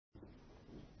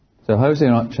So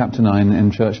Hosea chapter 9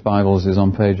 in Church Bibles is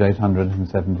on page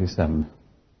 877.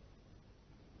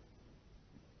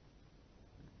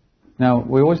 Now,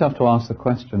 we always have to ask the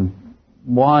question,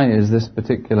 why is this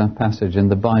particular passage in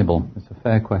the Bible? It's a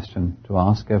fair question to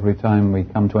ask every time we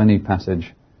come to any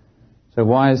passage. So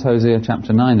why is Hosea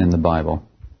chapter 9 in the Bible?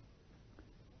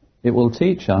 It will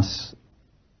teach us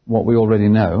what we already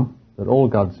know, that all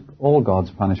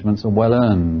God's punishments are well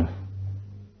earned.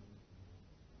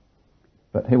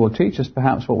 But he will teach us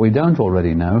perhaps what we don't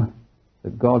already know,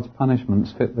 that God's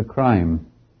punishments fit the crime.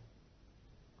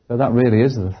 So that really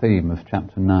is the theme of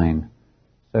chapter 9.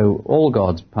 So all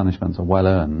God's punishments are well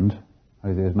earned.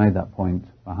 Hosea has made that point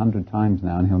 100 times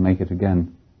now, and he'll make it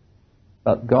again.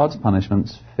 But God's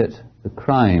punishments fit the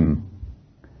crime.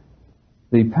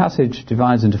 The passage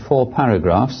divides into 4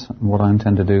 paragraphs. And what I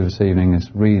intend to do this evening is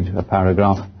read a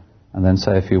paragraph and then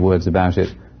say a few words about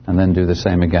it, and then do the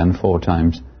same again 4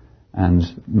 times. And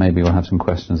maybe we'll have some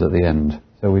questions at the end.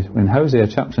 So we're in Hosea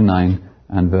chapter 9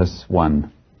 and verse 1.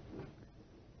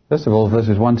 First of all,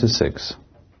 verses 1 to 6.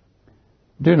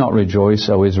 Do not rejoice,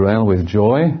 O Israel, with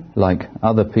joy, like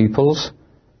other peoples,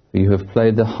 for you have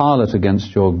played the harlot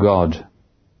against your God.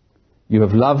 You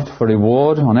have loved for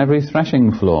reward on every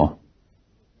threshing floor.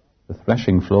 The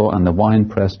threshing floor and the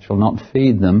winepress shall not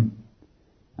feed them,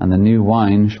 and the new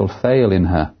wine shall fail in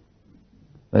her.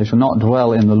 They shall not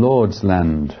dwell in the Lord's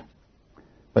land.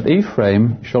 But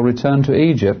Ephraim shall return to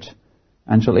Egypt,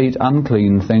 and shall eat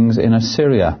unclean things in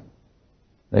Assyria.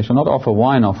 They shall not offer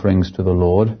wine offerings to the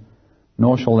Lord,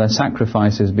 nor shall their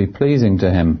sacrifices be pleasing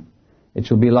to him. It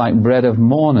shall be like bread of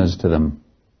mourners to them.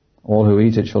 All who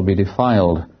eat it shall be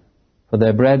defiled, for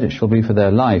their bread shall be for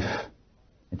their life.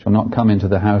 It shall not come into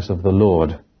the house of the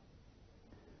Lord.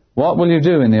 What will you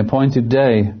do in the appointed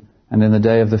day, and in the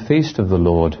day of the feast of the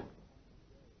Lord?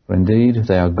 For indeed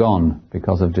they are gone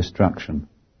because of destruction.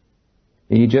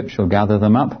 Egypt shall gather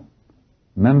them up,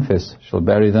 Memphis shall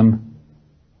bury them.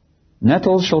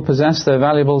 Nettles shall possess their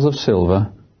valuables of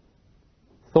silver,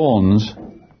 thorns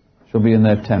shall be in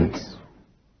their tents.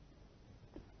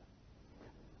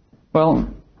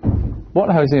 Well, what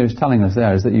Hosea is telling us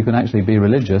there is that you can actually be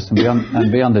religious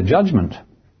and be under judgment.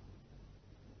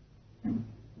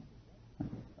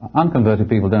 Unconverted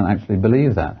people don't actually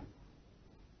believe that.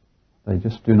 They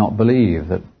just do not believe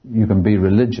that you can be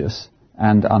religious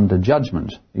and under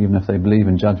judgment, even if they believe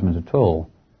in judgment at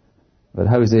all. But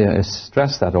Hosea has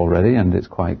stressed that already, and it's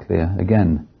quite clear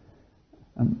again.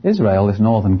 Israel, this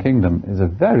northern kingdom, is a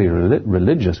very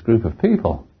religious group of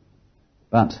people.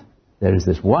 But there is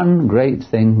this one great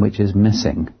thing which is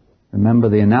missing. Remember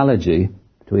the analogy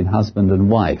between husband and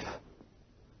wife.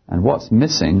 And what's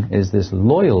missing is this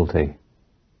loyalty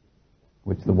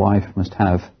which the wife must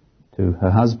have to her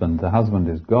husband. The husband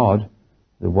is God,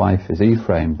 the wife is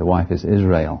Ephraim, the wife is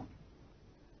Israel.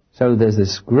 So there's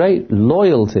this great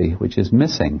loyalty which is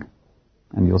missing.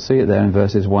 And you'll see it there in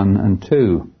verses 1 and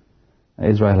 2.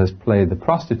 Israel has played the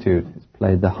prostitute, has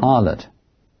played the harlot.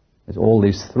 There's all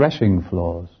these threshing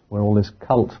floors where all this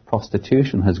cult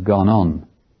prostitution has gone on.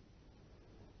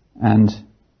 And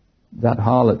that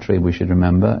harlotry, we should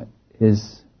remember,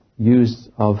 is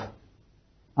used of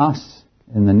us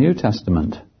in the New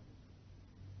Testament.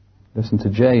 Listen to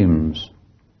James.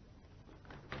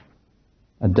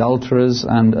 Adulterers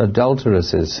and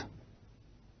adulteresses.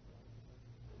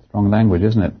 Strong language,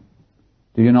 isn't it?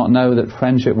 Do you not know that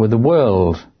friendship with the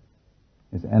world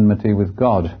is enmity with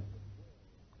God?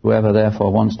 Whoever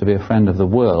therefore wants to be a friend of the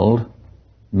world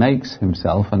makes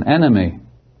himself an enemy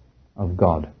of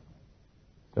God.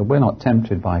 So we're not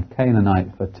tempted by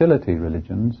Canaanite fertility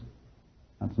religions.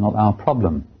 That's not our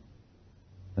problem.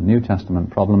 The New Testament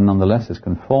problem, nonetheless, is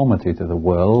conformity to the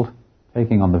world,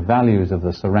 taking on the values of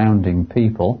the surrounding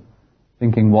people,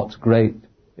 thinking what's great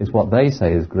is what they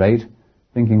say is great,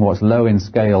 thinking what's low in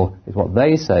scale is what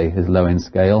they say is low in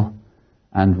scale,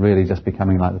 and really just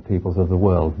becoming like the peoples of the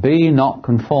world. Be not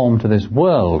conformed to this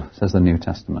world, says the New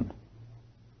Testament.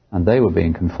 And they were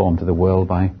being conformed to the world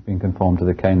by being conformed to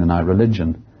the Canaanite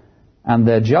religion. And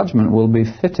their judgment will be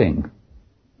fitting.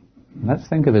 Let's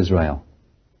think of Israel.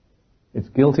 It's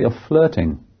guilty of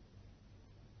flirting,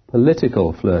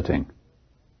 political flirting.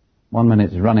 One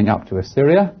minute it's running up to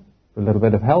Assyria for a little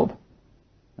bit of help,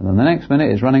 and then the next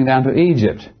minute it's running down to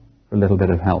Egypt for a little bit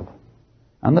of help.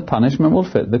 And the punishment will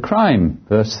fit the crime.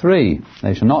 Verse 3,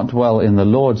 they shall not dwell in the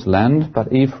Lord's land,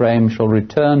 but Ephraim shall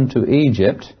return to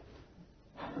Egypt,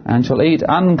 and shall eat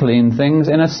unclean things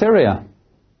in Assyria.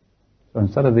 So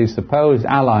instead of these supposed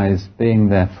allies being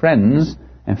their friends,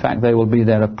 in fact they will be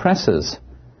their oppressors,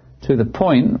 to the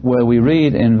point where we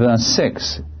read in verse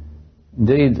 6,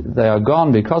 Indeed, they are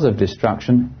gone because of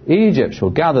destruction. Egypt shall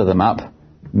gather them up.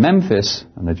 Memphis,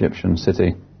 an Egyptian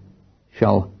city,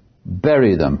 shall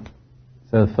bury them.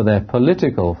 So for their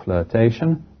political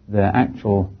flirtation,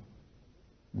 the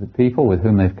people with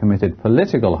whom they've committed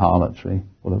political harlotry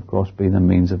will of course be the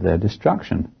means of their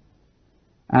destruction.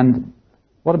 And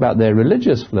what about their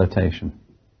religious flirtation?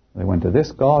 They went to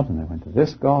this god, and they went to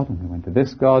this god, and they went to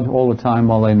this god, all the time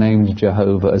while they named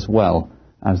Jehovah as well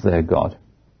as their god.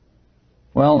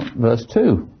 Well, verse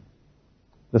 2,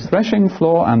 the threshing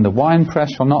floor and the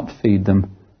winepress shall not feed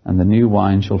them, and the new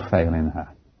wine shall fail in her.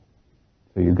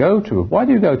 So why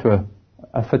do you go to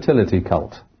a fertility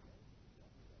cult?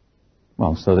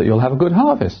 Well, so that you'll have a good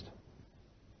harvest.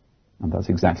 And that's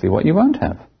exactly what you won't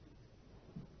have.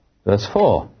 Verse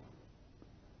 4,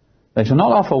 they shall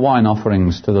not offer wine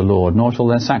offerings to the Lord, nor shall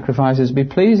their sacrifices be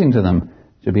pleasing to them.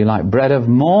 It shall be like bread of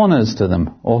mourners to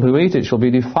them. All who eat it shall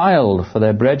be defiled, for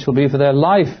their bread shall be for their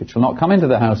life. It shall not come into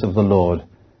the house of the Lord.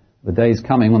 The day is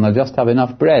coming when they'll just have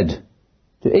enough bread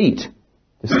to eat,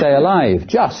 to stay alive,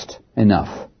 just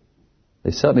enough.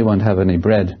 They certainly won't have any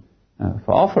bread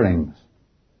for offerings.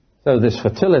 So this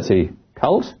fertility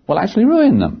cult will actually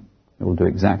ruin them. It will do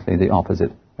exactly the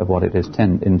opposite of what it is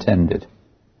intended.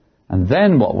 And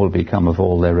then what will become of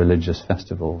all their religious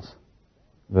festivals?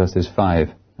 Verses 5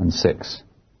 and 6.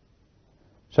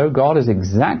 So God is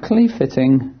exactly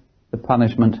fitting the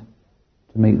punishment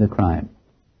to meet the crime.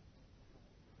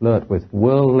 Flirt with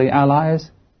worldly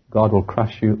allies, God will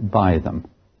crush you by them.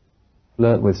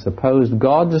 Flirt with supposed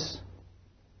gods,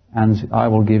 and I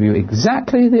will give you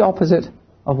exactly the opposite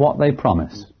of what they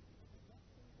promise.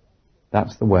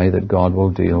 That's the way that God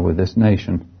will deal with this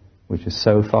nation, which is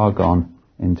so far gone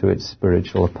into its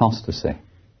spiritual apostasy.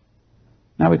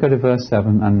 Now we go to verse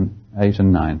 7 and 8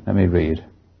 and 9. Let me read.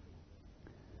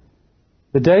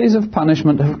 The days of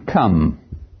punishment have come.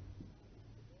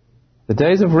 The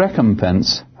days of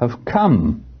recompense have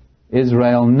come.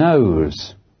 Israel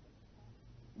knows.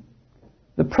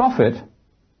 The prophet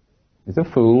is a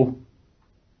fool.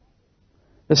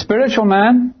 The spiritual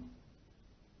man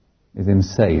is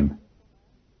insane.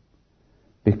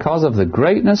 Because of the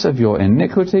greatness of your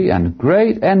iniquity and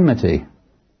great enmity,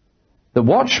 the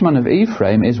watchman of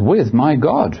Ephraim is with my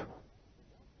God.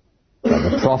 But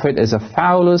the prophet is a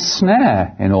fowler's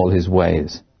snare in all his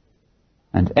ways,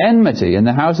 and enmity in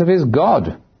the house of his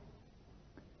God.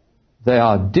 They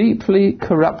are deeply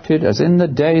corrupted as in the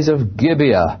days of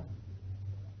Gibeah.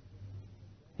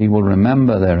 He will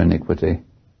remember their iniquity.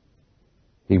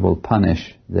 He will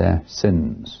punish their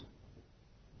sins.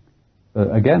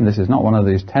 But again, this is not one of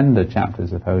these tender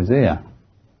chapters of Hosea.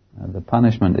 The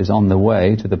punishment is on the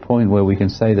way to the point where we can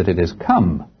say that it has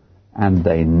come, and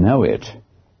they know it.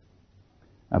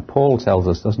 Paul tells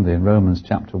us, doesn't he, in Romans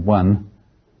chapter 1,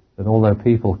 that although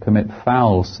people commit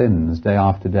foul sins day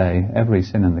after day, every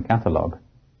sin in the catalogue,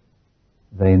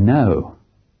 they know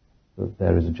that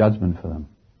there is a judgment for them.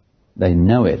 They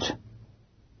know it.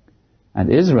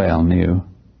 And Israel knew,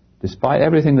 despite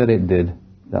everything that it did,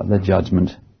 that the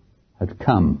judgment had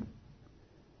come.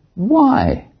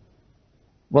 Why?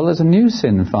 Well, there's a new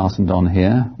sin fastened on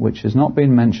here, which has not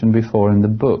been mentioned before in the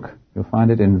book. You'll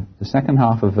find it in the second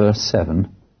half of verse 7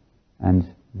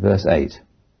 and verse 8.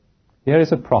 Here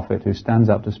is a prophet who stands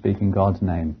up to speak in God's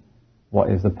name.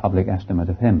 What is the public estimate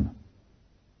of him?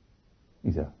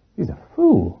 He's a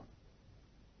fool.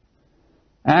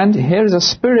 And here is a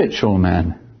spiritual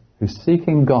man who's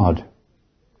seeking God,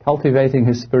 cultivating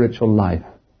his spiritual life,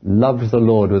 loves the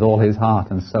Lord with all his heart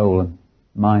and soul and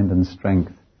mind and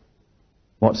strength.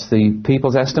 What's the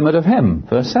people's estimate of him?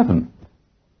 Verse 7.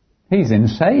 He's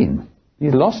insane.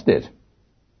 He's lost it.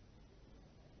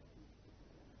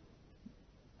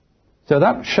 So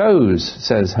that shows,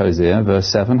 says Hosea, verse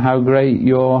 7, how great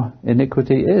your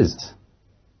iniquity is.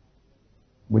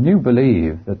 When you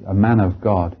believe that a man of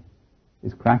God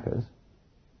is crackers,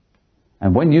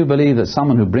 and when you believe that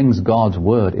someone who brings God's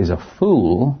word is a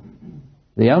fool,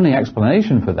 the only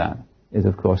explanation for that is,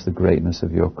 of course, the greatness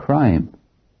of your crime.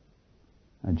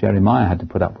 Jeremiah had to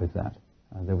put up with that.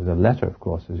 There was a letter, of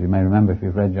course, as you may remember if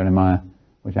you've read Jeremiah,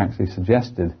 which actually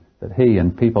suggested that he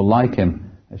and people like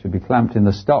him should be clamped in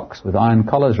the stocks with iron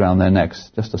collars round their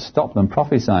necks just to stop them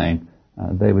prophesying.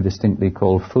 They were distinctly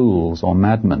called fools or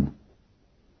madmen.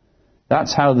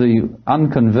 That's how the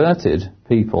unconverted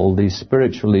people, these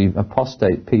spiritually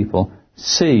apostate people,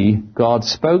 see God's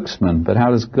spokesman. But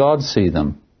how does God see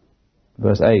them?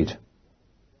 Verse 8.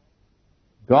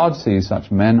 God sees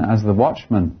such men as the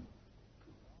watchmen,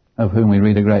 of whom we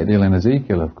read a great deal in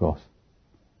Ezekiel, of course.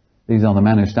 These are the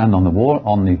men who stand on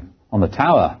the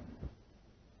tower,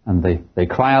 and they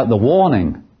cry out the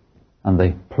warning. and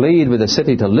they plead with the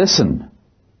city to listen.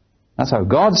 That's how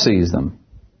God sees them.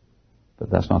 But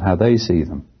that's not how they see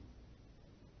them.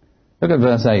 Look at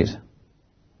verse 8.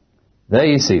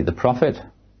 They see the prophet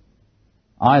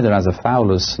either as a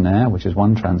fowler's snare, which is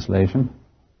one translation,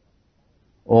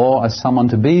 or as someone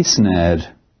to be snared,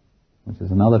 which is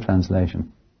another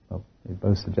translation. Well, it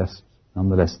both suggests,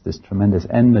 nonetheless, this tremendous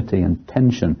enmity and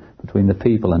tension between the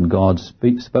people and God's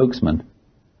spokesman.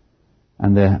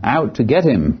 And they're out to get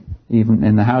him. Even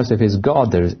in the house of his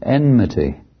God, there is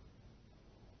enmity.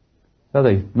 So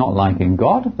they're not liking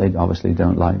God. They obviously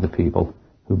don't like the people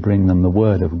who bring them the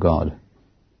word of God.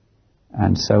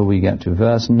 And so we get to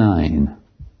verse 9.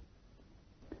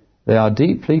 They are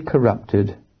deeply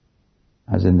corrupted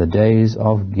as in the days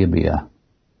of Gibeah.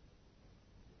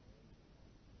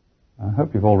 I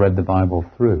hope you've all read the Bible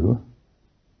through.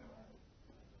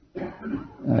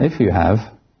 If you have,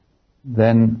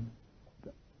 then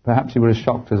perhaps you were as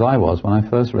shocked as I was when I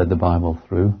first read the Bible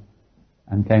through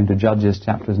and came to Judges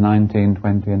chapters 19,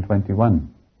 20 and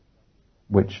 21,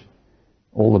 which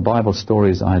all the Bible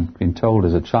stories I'd been told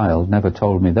as a child never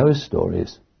told me those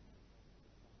stories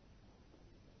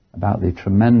about the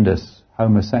tremendous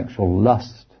homosexual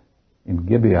lust in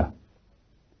Gibeah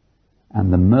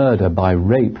and the murder by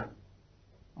rape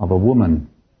of a woman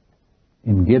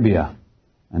in Gibeah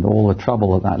and all the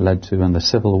trouble that led to and the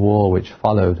civil war which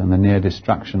followed and the near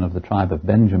destruction of the tribe of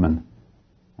Benjamin.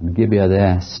 And Gibeah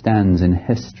there stands in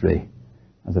history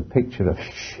as a picture of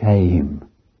shame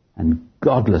and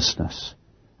godlessness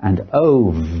and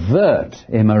overt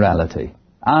immorality,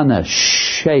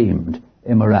 unashamed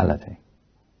immorality.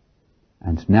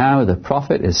 And now the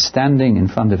prophet is standing in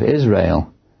front of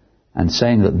Israel and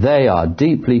saying that they are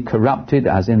deeply corrupted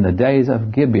as in the days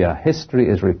of Gibeah. History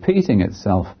is repeating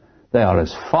itself. They are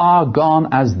as far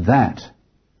gone as that.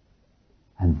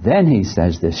 And then he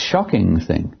says this shocking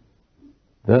thing.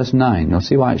 Verse 9, you'll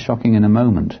see why it's shocking in a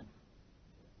moment.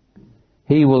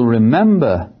 He will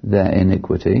remember their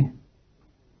iniquity.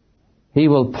 He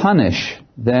will punish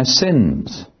their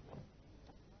sins.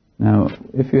 Now,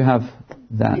 if you have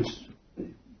that,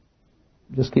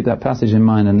 just keep that passage in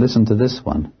mind and listen to this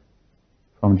one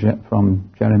from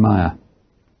Jeremiah.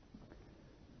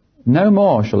 No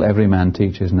more shall every man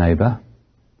teach his neighbour,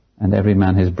 and every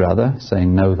man his brother,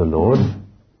 saying, Know the Lord.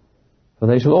 For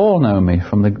they shall all know me,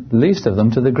 from the least of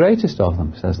them to the greatest of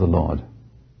them, says the Lord.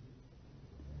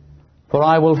 For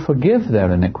I will forgive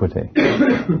their iniquity,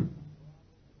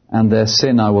 and their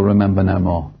sin I will remember no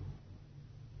more.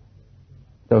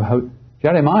 So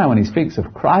Jeremiah, when he speaks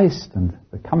of Christ and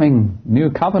the coming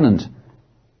new covenant,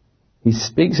 he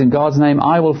speaks in God's name,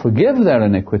 I will forgive their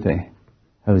iniquity.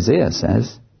 Hosea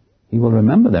says, he will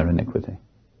remember their iniquity.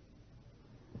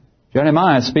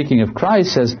 Jeremiah, speaking of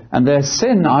Christ, says, and their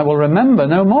sin I will remember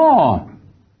no more.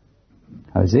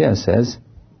 Hosea says,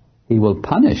 he will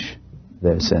punish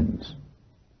their sins.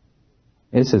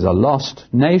 This is a lost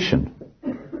nation.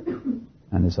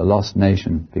 And it's a lost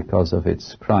nation because of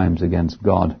its crimes against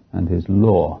God and his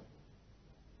law.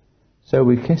 So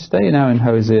we stay now in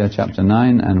Hosea chapter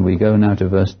 9 and we go now to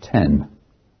verse 10.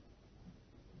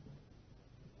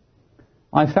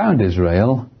 I found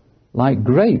Israel like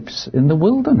grapes in the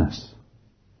wilderness.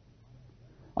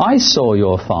 I saw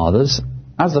your fathers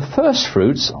as the first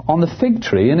fruits on the fig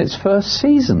tree in its first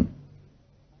season.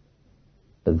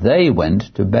 But they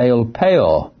went to Baal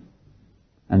Peor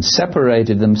and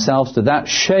separated themselves to that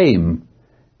shame.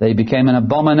 They became an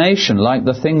abomination like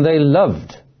the thing they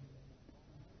loved.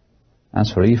 As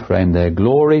for Ephraim, their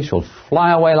glory shall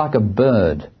fly away like a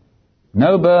bird.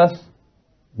 No birth,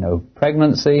 no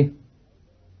pregnancy,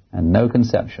 and no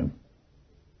conception.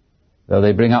 Though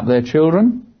they bring up their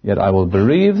children, yet I will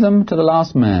bereave them to the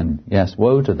last man. Yes,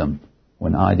 woe to them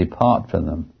when I depart from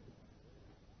them.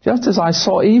 Just as I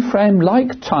saw Ephraim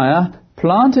like Tyre,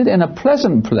 planted in a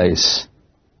pleasant place,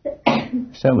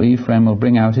 so Ephraim will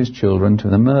bring out his children to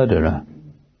the murderer.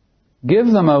 Give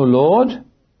them, O Lord,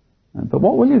 but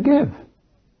what will you give?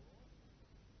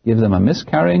 Give them a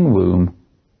miscarrying womb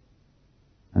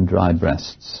and dry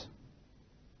breasts.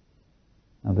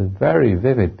 Now there's very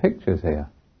vivid pictures here.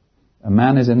 A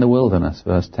man is in the wilderness,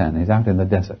 verse 10. He's out in the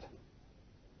desert.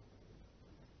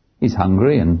 He's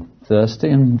hungry and thirsty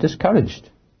and discouraged.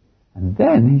 And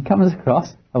then he comes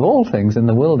across, of all things in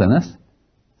the wilderness,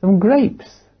 some grapes.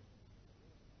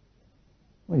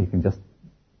 Well, you can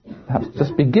perhaps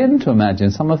just begin to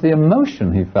imagine some of the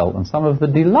emotion he felt and some of the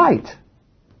delight.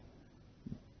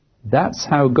 That's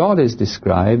how God is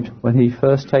described when he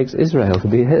first takes Israel to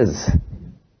be his.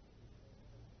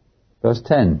 Verse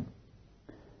 10.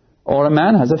 Or a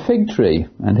man has a fig tree,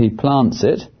 and he plants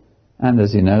it, And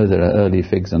as you know, there are early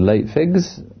figs and late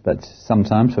figs, but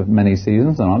sometimes for many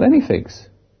seasons there aren't any figs.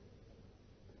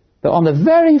 But on the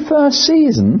very first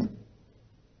season,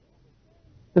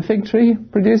 the fig tree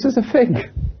produces a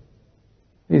fig.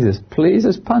 He's as pleased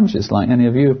as punch. It's like any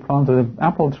of you have planted an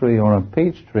apple tree or a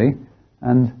peach tree,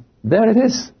 and there it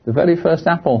is, the very first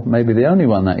apple, maybe the only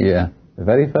one that year, the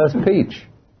very first peach.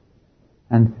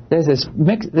 And there's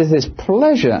this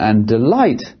pleasure and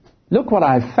delight. Look what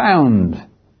I've found,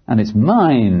 and it's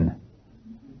mine.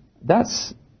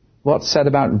 That's what's said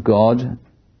about God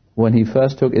when he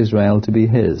first took Israel to be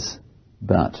his.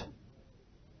 But,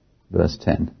 verse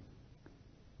 10,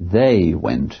 they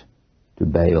went to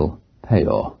Baal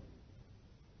Peor.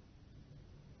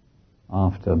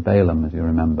 After Balaam, as you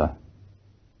remember,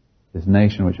 this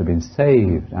nation which had been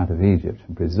saved out of Egypt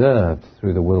and preserved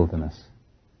through the wilderness,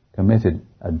 committed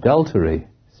adultery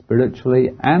spiritually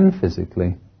and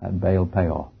physically at Baal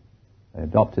Peor. They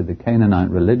adopted the Canaanite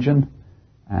religion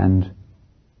and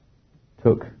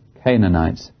took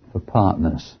Canaanites for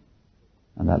partners.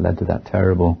 And that led to that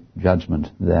terrible judgment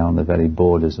there on the very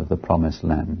borders of the Promised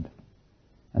Land.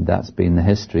 And that's been the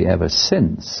history ever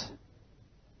since.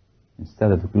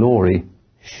 Instead of glory,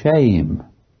 shame.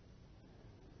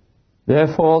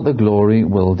 Therefore the glory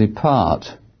will depart.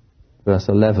 Verse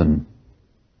 11.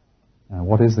 Now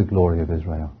what is the glory of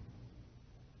Israel?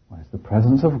 Well, it's the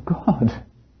presence of God.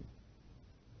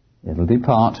 It'll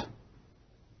depart.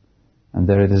 And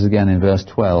there it is again in verse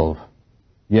 12.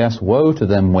 Yes, woe to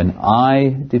them when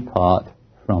I depart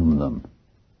from them.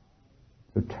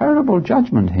 A terrible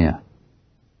judgment here.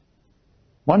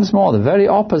 Once more, the very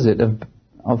opposite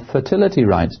of fertility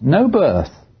rights. No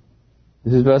birth.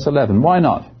 This is verse 11. Why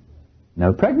not?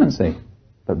 No pregnancy.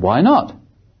 But why not?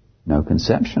 No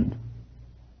conception.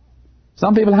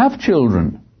 Some people have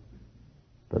children,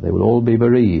 but they will all be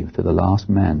bereaved to the last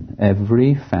man.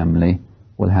 Every family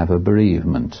will have a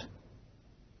bereavement.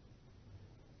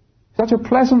 Such a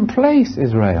pleasant place,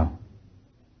 Israel.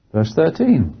 Verse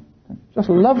 13. Just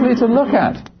lovely to look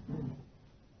at.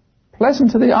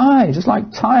 Pleasant to the eye, just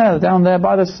like Tyre down there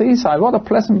by the seaside. What a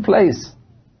pleasant place.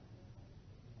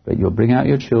 But you'll bring out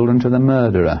your children to the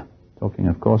murderer. Talking,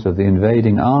 of course, of the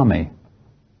invading army.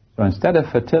 So instead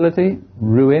of fertility,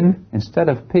 ruin. Instead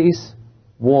of peace,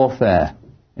 warfare.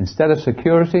 Instead of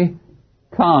security,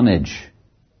 carnage.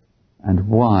 And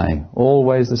why?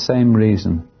 Always the same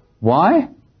reason. Why?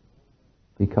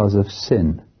 Because of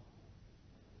sin.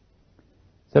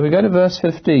 So we go to verse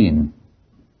 15.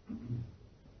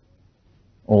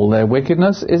 All their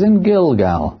wickedness is in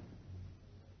Gilgal.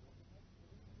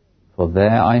 For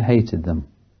there I hated them,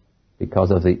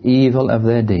 because of the evil of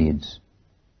their deeds.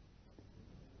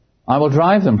 I will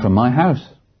drive them from my house.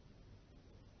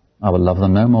 I will love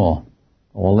them no more.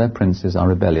 All their princes are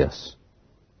rebellious.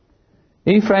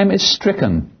 Ephraim is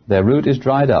stricken, their root is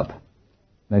dried up.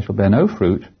 They shall bear no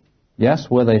fruit. Yes,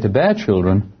 were they to bear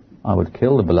children, I would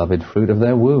kill the beloved fruit of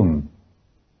their womb.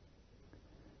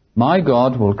 My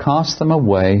God will cast them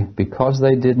away because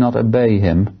they did not obey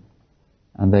him,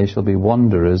 and they shall be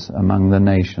wanderers among the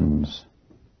nations.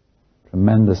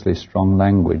 Tremendously strong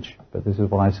language, but this is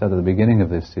what I said at the beginning of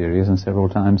this series and several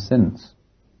times since.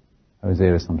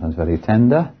 Hosea is sometimes very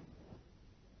tender,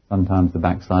 sometimes the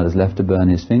backslider is left to burn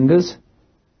his fingers,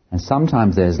 and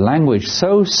sometimes there's language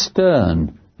so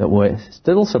stern that we're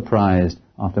still surprised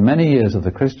after many years of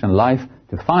the Christian life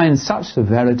to find such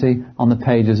severity on the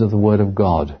pages of the Word of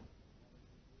God.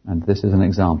 And this is an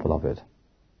example of it.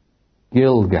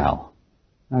 Gilgal.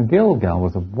 Now Gilgal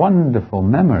was a wonderful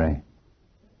memory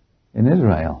in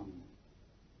Israel.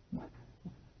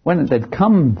 When they'd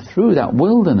come through that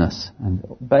wilderness and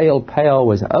Baal Peor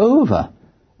was over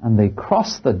and they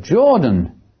crossed the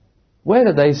Jordan, where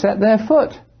did they set their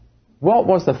foot? What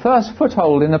was the first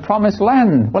foothold in the Promised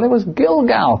Land? Well, it was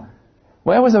Gilgal.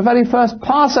 Where was the very first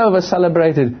Passover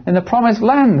celebrated in the Promised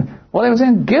Land? Well, it was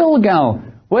in Gilgal.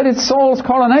 Where did Saul's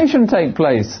coronation take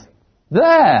place?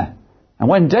 There. And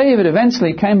when David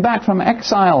eventually came back from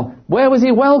exile, where was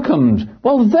he welcomed?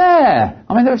 Well, there.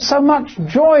 I mean, there was so much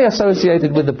joy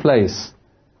associated with the place.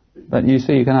 But you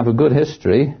see, you can have a good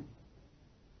history.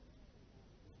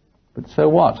 But so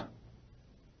what?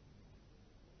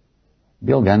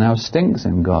 Gilgal now stinks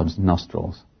in God's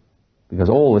nostrils, because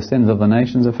all the sins of the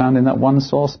nations are found in that one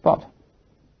sore spot.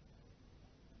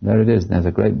 There it is. There's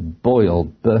a great boil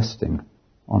bursting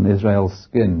on Israel's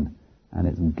skin, and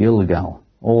it's Gilgal.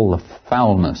 All the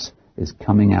foulness is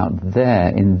coming out there,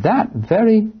 in that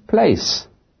very place.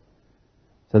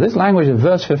 So this language of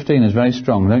verse 15 is very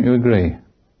strong, don't you agree?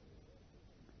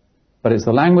 But it's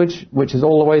the language which is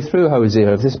all the way through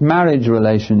Hosea, of this marriage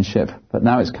relationship, but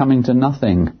now it's coming to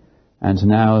nothing. And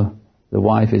now the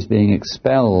wife is being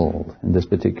expelled in this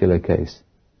particular case.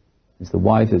 It's the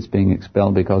wife that's being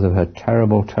expelled because of her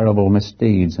terrible, terrible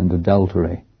misdeeds and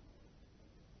adultery.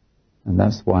 And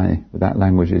that's why that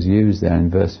language is used there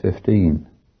in verse 15.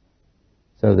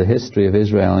 So the history of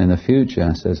Israel in the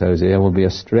future, says Hosea, will be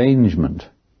estrangement,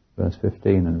 verse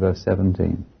 15 and verse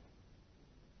 17.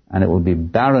 And it will be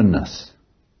barrenness,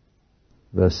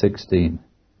 verse 16.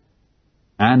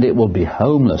 And it will be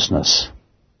homelessness,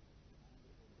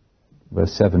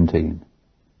 verse 17.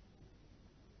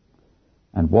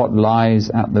 And what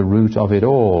lies at the root of it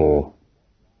all?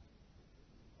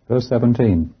 Verse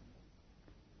 17.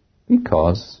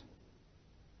 Because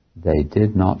they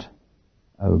did not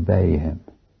obey him.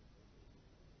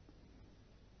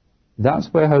 That's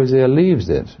where Hosea leaves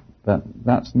it, but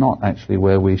that's not actually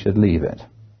where we should leave it.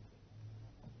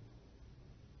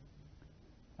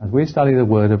 As we study the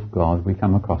Word of God, we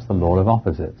come across the law of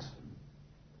opposites.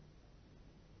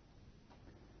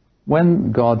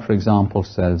 When God, for example,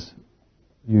 says,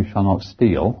 you shall not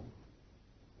steal,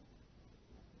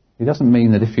 he doesn't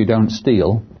mean that if you don't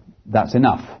steal, that's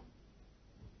enough.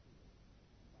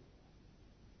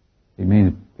 He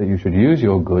means that you should use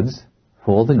your goods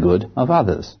for the good of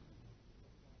others.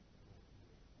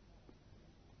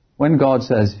 When God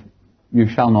says, you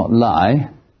shall not lie,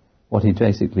 what he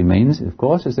basically means, of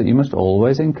course, is that you must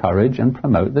always encourage and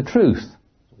promote the truth.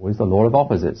 It's always the law of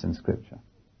opposites in Scripture.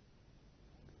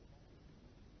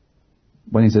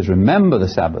 When he says, remember the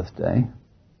Sabbath day,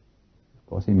 of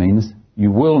course he means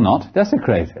you will not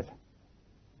desecrate it.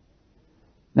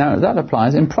 Now, that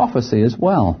applies in prophecy as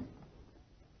well.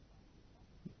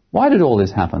 Why did all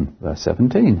this happen? Verse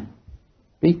 17.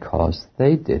 Because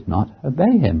they did not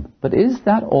obey him. But is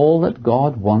that all that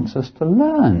God wants us to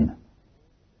learn?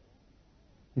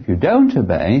 If you don't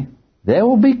obey, there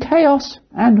will be chaos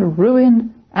and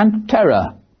ruin and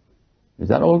terror. Is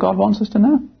that all God wants us to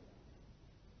know?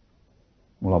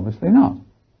 Well, obviously not.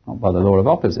 Not by the law of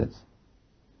opposites.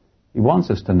 He wants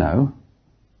us to know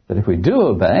that if we do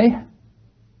obey,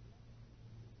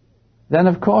 then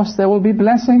of course there will be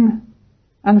blessing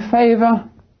and favour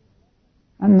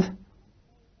and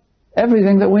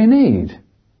everything that we need.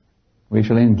 We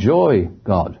shall enjoy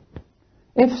God.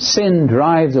 If sin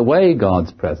drives away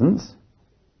God's presence,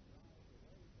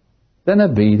 then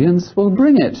obedience will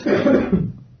bring it.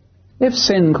 If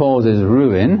sin causes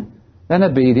ruin, then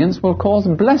obedience will cause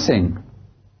blessing.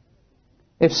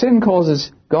 If sin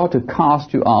causes God to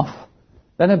cast you off,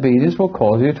 then obedience will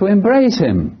cause you to embrace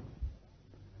him.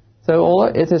 So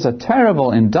although it is a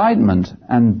terrible indictment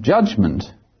and judgment,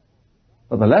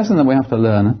 but the lesson that we have to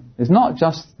learn is not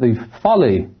just the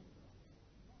folly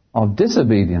of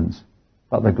disobedience,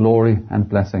 but the glory and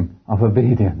blessing of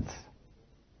obedience.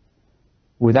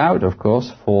 Without, of course,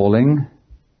 falling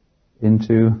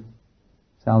into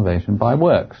salvation by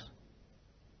works.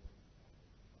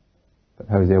 But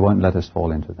Hosea won't let us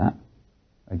fall into that.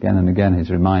 Again and again he's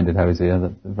reminded Hosea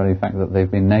that the very fact that they've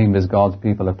been named as God's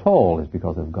people at all is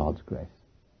because of God's grace.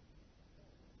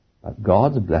 But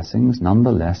God's blessings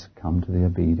nonetheless come to the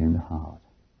obedient heart.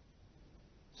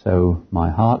 So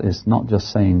my heart is not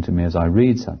just saying to me as I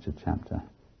read such a chapter,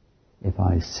 if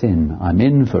I sin, I'm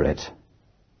in for it.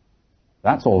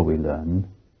 That's all we learn.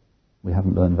 We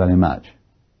haven't learned very much.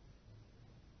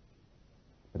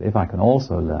 But if I can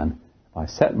also learn, if I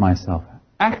set myself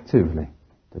actively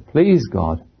to please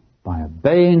God by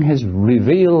obeying his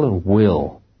revealed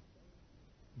will,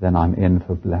 then I'm in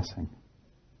for blessing.